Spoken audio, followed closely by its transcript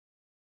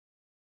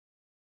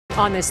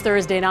On this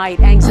Thursday night,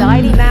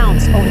 anxiety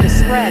mounts over the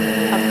spread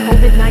of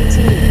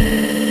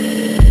COVID-19.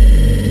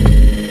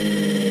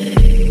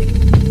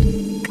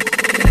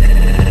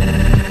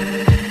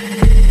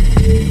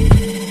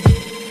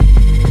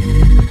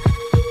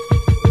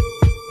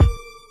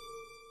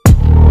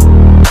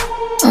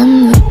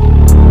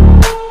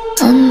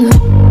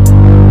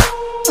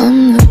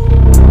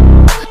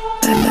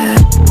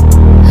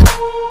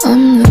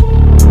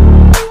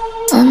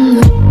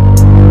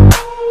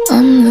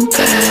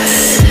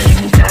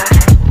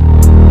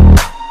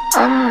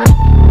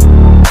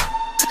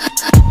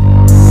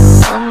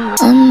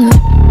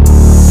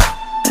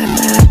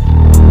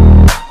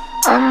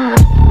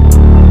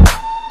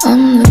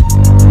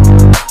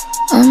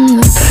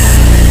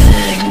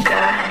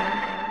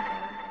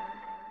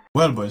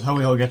 Well boys, how are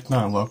we all getting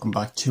on? Welcome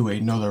back to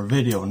another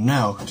video.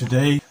 Now,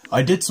 today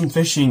I did some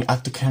fishing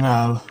at the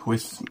canal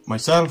with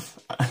myself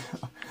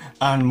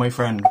and my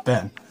friend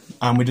Ben.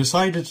 And we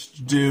decided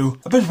to do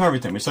a bit of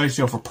everything. We decided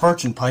to go for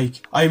perch and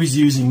pike. I was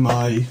using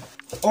my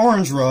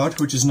orange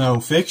rod, which is now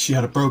fixed. She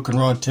had a broken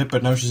rod tip,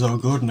 but now she's all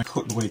good and I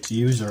couldn't wait to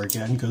use her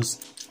again because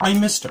I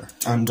missed her.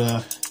 And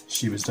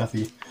she was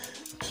definitely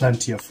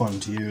plenty of fun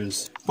to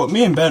use. But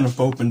me and Ben have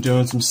both been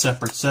doing some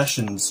separate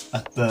sessions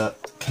at the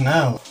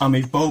canal and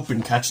we've both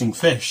been catching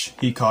fish.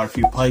 He caught a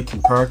few pike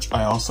and perch.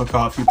 I also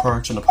caught a few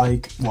perch and a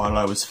pike while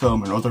I was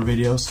filming other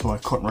videos, so I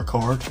couldn't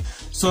record.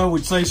 So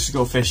we decided to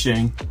go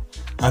fishing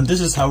and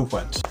this is how it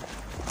went.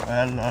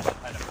 Well,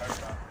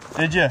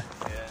 did you? Yeah.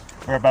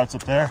 Whereabouts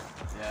up there?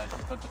 Yeah,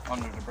 just put the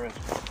under the bridge.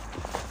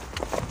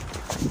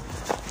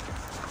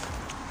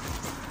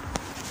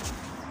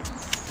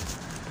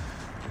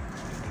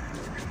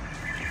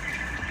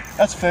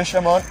 That's fish,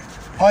 I'm on.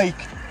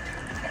 Pike.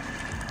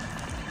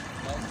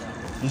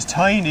 He's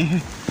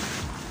tiny.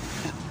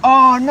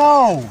 Oh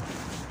no!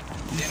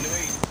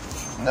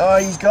 No,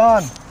 he's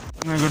gone.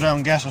 I'm gonna go down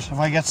and get it. If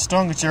I get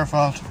stung, it's your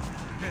fault.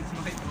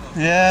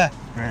 Yeah.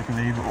 I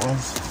believe it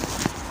was.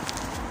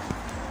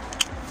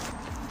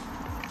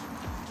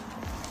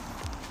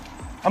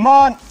 I'm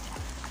on!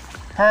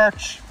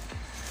 Perch.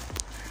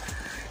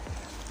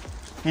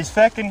 He's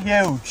feckin'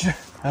 huge.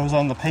 That was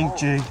on the pink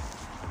jig.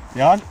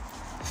 You on?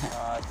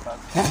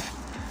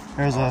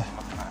 There's a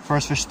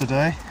first fish of the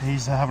day.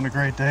 He's having a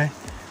great day.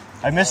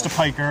 I missed a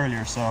pike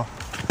earlier, so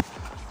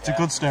it's a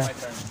good start.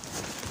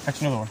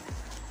 Catch another one.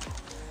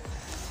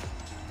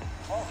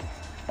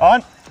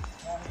 On!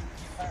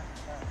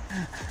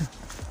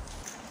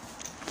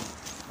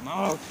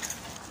 No.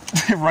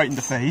 Right in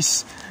the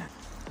face.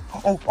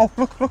 Oh,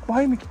 look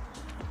behind me.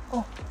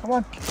 Oh, come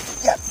on.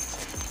 Yeah.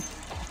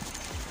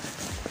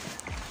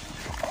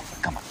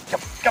 Come on.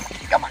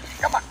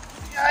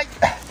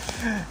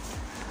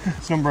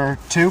 It's number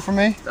 2 for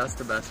me. That's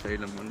the best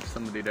feeling when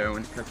somebody there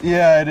when you catch.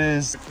 Yeah, it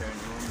is.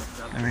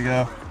 There we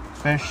go.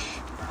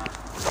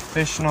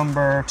 Fish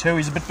number 2.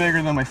 He's a bit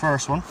bigger than my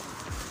first one.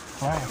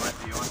 Wow.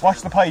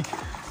 Watch the pike.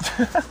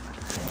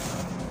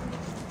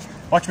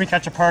 Watch me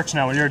catch a perch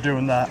now while you're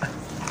doing that.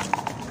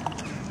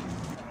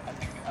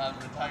 I'll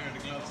retire the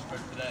gloves for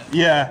today.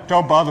 Yeah,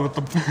 don't bother with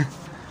them.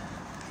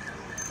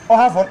 Oh,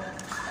 have one.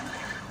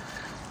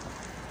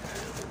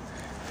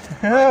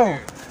 Oh,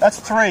 that's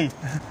 3.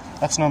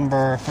 That's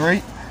number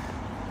 3.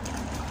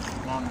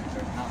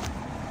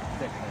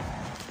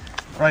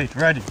 Right,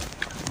 ready.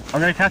 I'm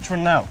gonna catch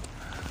one now.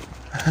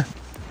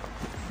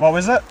 What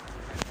was it?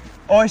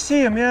 Oh, I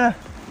see him, yeah.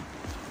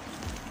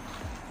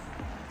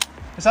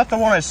 Is that the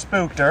one I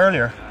spooked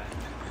earlier?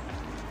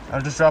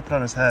 I'll just drop it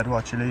on his head,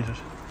 watch you eat it.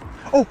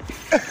 Oh!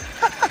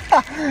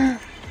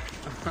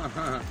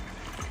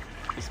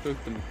 You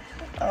spooked him.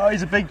 Oh,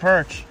 he's a big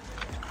perch.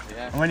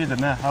 Yeah. I need the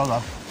net, hold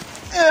on.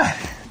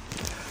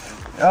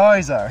 Oh,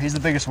 he's the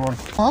biggest one.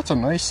 Oh, that's a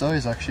nice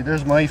size actually.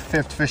 There's my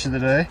 5th fish of the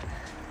day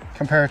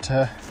compared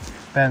to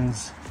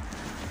Ben's.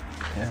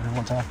 Yeah, we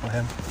won't talk about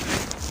him.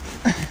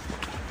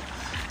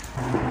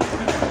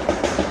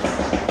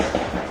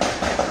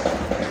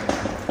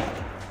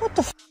 What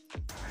the f?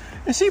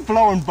 Is he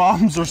blowing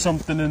bombs or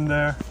something in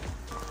there?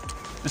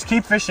 Just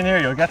keep fishing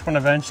here, you'll get one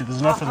eventually. There's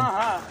enough of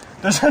them.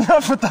 There's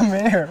enough of them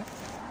here.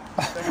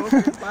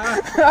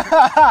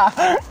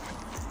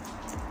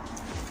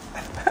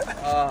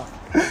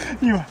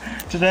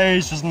 Today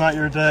is just not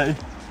your day.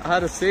 I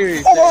had a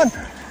serious Come on!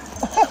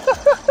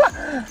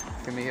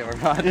 Give me your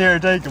rod. Here,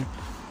 take him.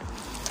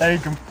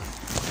 Take him.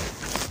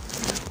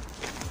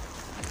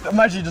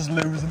 Imagine you just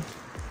lose him.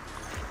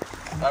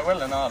 I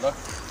will and all, look.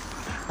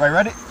 Right,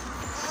 ready?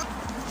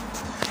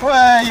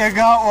 Well, you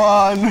got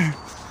one.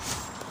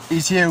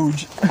 He's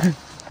huge.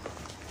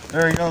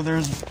 There you go,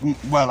 there's,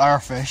 well, our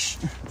fish.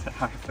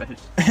 Our fish.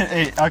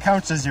 Hey, I'll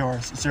count as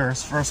yours. It's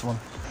yours, first one.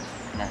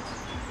 No.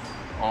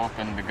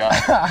 Open the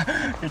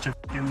guy. Get your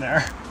in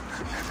there.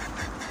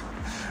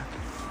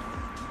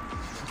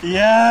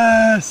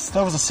 Yes!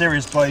 That was a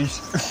serious bite.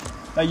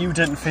 That you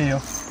didn't feel.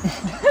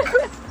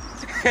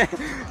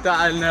 That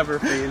I'll never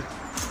feel.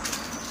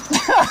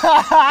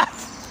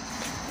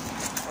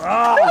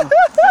 Oh,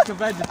 like a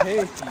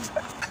vegetation.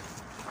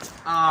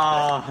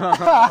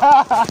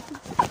 Oh.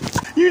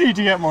 You You need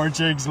to get more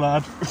jigs,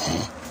 lad.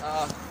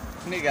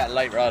 You need to get a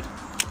light rod.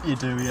 You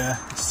do, yeah.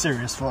 It's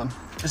serious fun.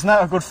 Isn't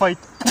that a good fight?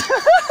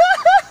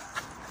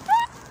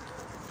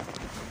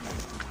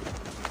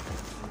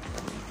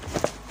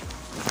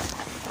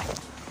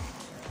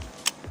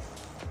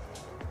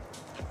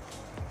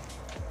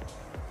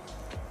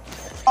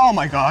 Oh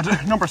my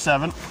god, number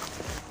 7.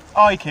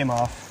 Oh, he came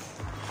off.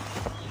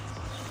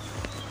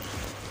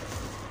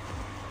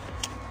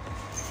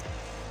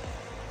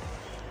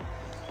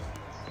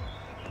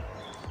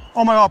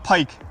 Oh my god,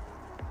 pike.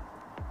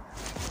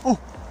 Oh,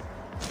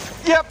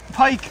 yep,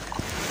 pike.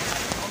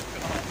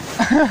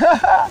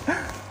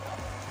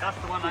 That's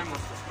the one I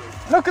must have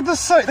spooked. Look at the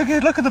sight,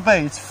 look at the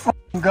bait, it's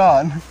fucking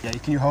gone. Yeah,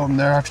 can you hold him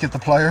there? I have to get the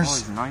pliers. Oh,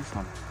 he's a nice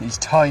one. He's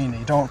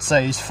tiny, don't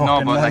say he's fucking No,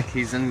 but nice. like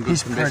he's in good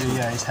He's condition. pretty,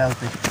 yeah, he's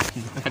healthy.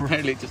 I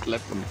nearly just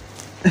left him.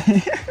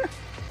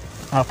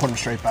 I'll put him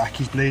straight back,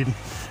 he's bleeding.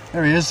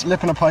 There he is,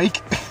 lipping a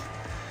pike.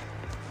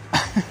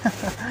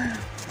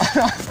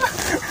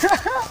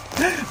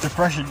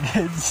 Depression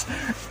kids.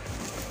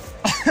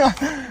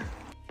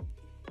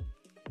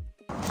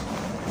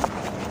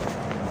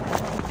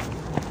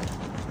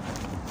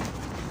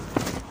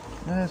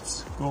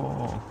 Let's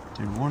go.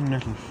 Do one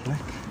little flick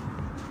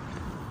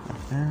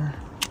up there.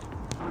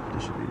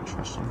 This should be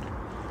interesting.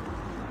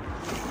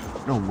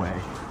 No way.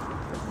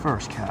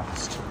 First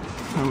cast.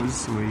 That was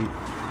sweet.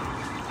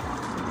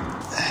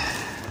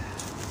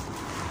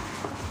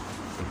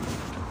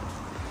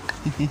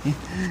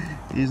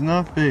 He's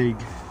not big,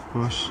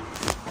 but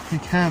you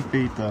can't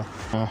beat that.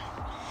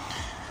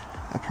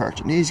 A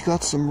perch, and he's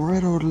got some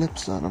red old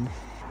lips on him.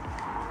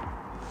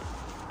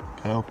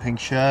 Oh, pink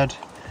shad,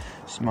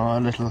 small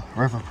little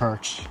river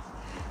perch,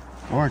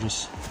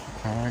 gorgeous.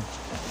 Alright,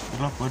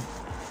 good luck, bud.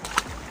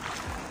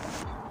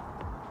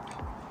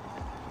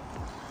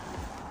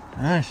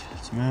 Alright,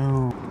 let's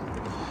move.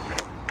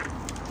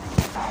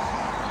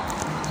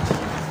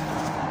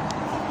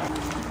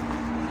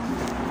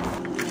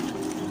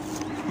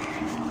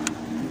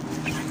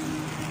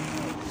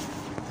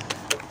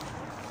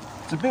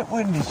 It's a bit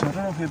windy, so I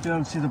don't know if you'll be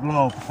able to see the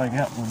blow up if I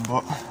get one,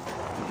 but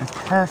it's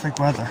perfect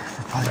weather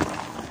for pike.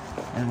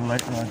 And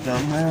light rod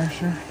down there,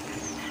 sure. You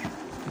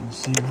can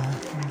see that.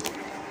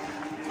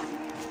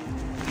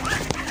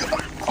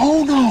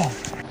 Oh no!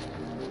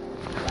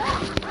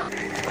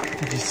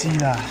 Did you see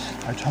that?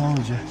 I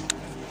told you.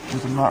 It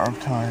was a matter of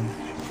time.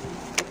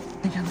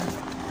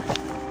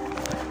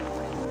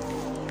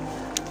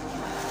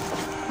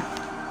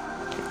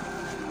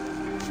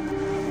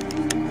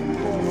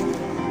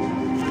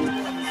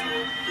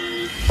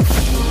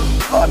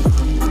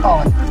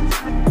 Oh,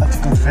 that's a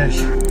good fish.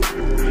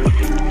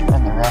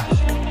 On the rat.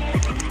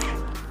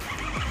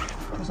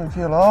 Doesn't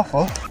feel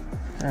awful.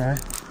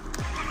 Alright.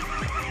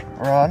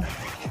 We're on.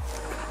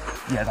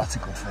 Yeah, that's a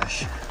good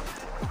fish.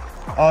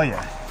 Oh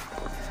yeah.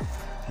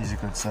 He's a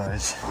good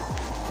size.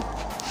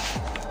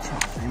 Try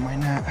to free my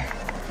net.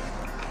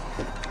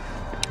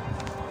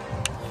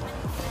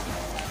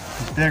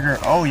 He's bigger.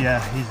 Oh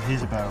yeah,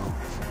 he's about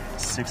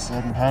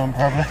 6-7 pound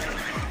probably.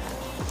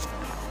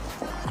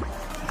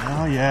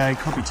 Oh yeah, he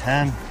could be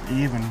 10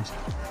 even.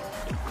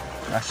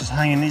 That's just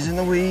hanging. He's in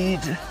the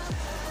weed. Get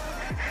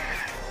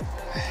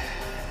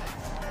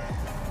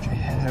your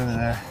head out of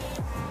there.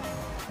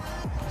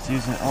 He's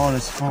using all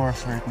his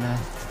force right now.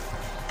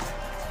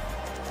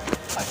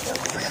 I get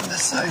over on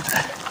this side.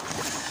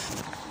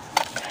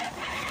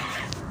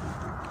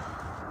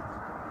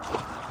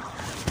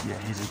 Yeah,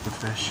 he's a good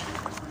fish.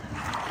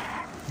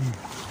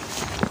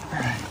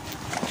 Alright.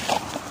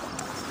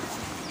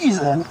 He's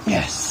in.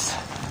 Yes.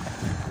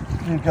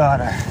 You got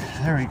her.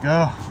 There we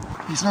go.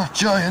 He's not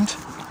giant,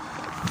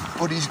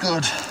 but he's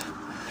good.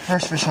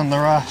 First fish on the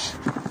rat.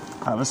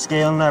 I have a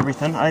scale and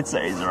everything. I'd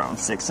say he's around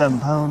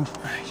 6-7 pound.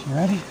 Right, you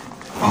ready?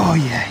 Oh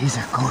yeah, he's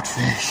a good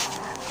fish.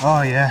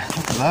 Oh yeah,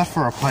 look at that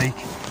for a pike.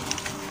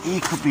 He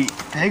could be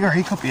bigger,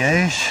 he could be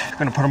 8. I'm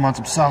gonna put him on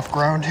some soft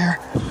ground here.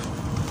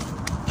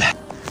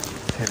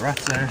 Okay,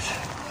 rat's out.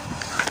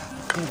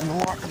 Leaving the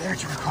water there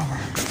to recover.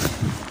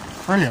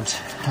 Brilliant.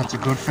 That's a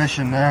good fish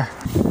in there.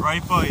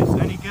 Right boys,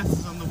 any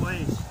guesses on the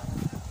weight?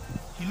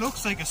 He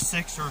looks like a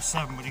 6 or a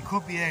 7, but he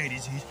could be 8.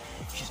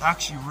 She's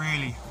actually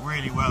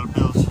really well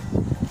built.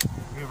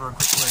 Give her a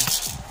quick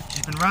weight.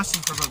 She's been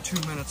resting for about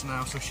 2 minutes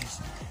now, so she's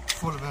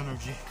full of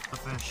energy. The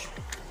fish.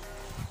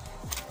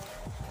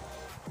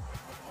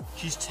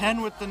 She's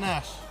 10 with the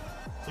net,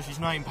 so she's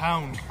 9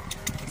 pound.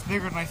 It's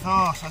bigger than I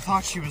thought. I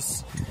thought she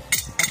was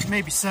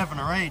maybe 7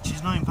 or 8.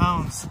 She's 9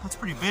 pounds. That's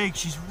pretty big.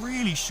 She's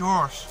really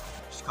short.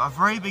 She's got a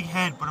very big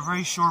head, but a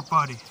very short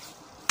body.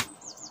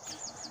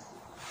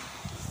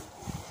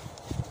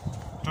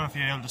 Don't know if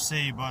you're able to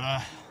see,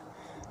 but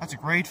that's a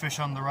great fish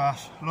on the rat.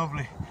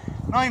 Lovely.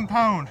 9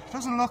 pound.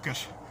 Doesn't look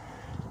it.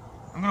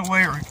 I'm gonna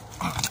weigh her.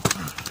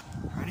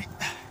 Ready?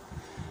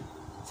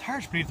 It's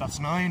hard to believe that's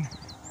 9.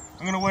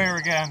 I'm gonna weigh her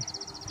again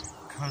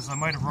because I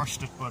might have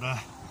rushed it, but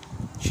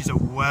she's a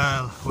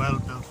well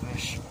built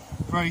fish.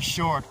 Very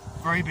short,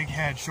 very big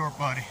head, short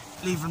body.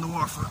 Leave her in the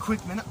water for a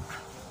quick minute.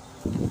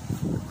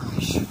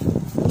 Right.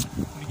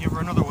 Let me give her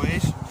another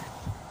weight.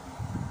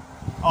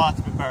 Oh, that's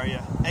a bit better,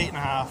 yeah.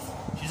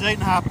 8.5. She's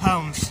 8.5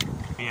 pounds.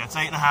 Yeah, it's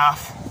 8.5.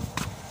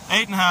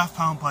 8.5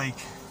 pound pike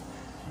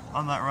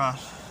on that rat.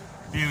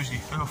 Beauty.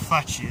 Look how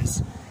fat she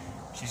is.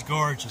 She's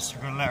gorgeous.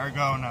 We're going to let her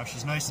go now.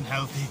 She's nice and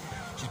healthy.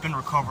 She's been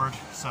recovered,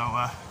 so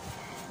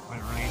we'll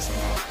release her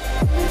now.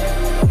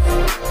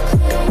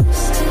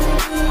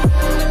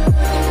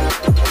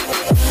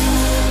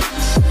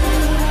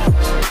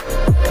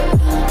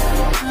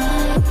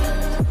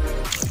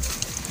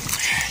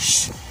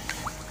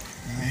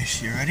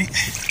 Right, you ready?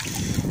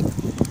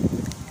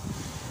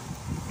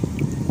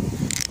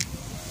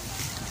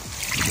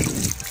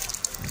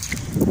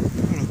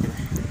 Oh, look at her.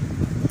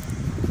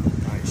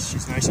 Nice,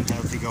 she's nice and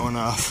healthy going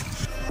off.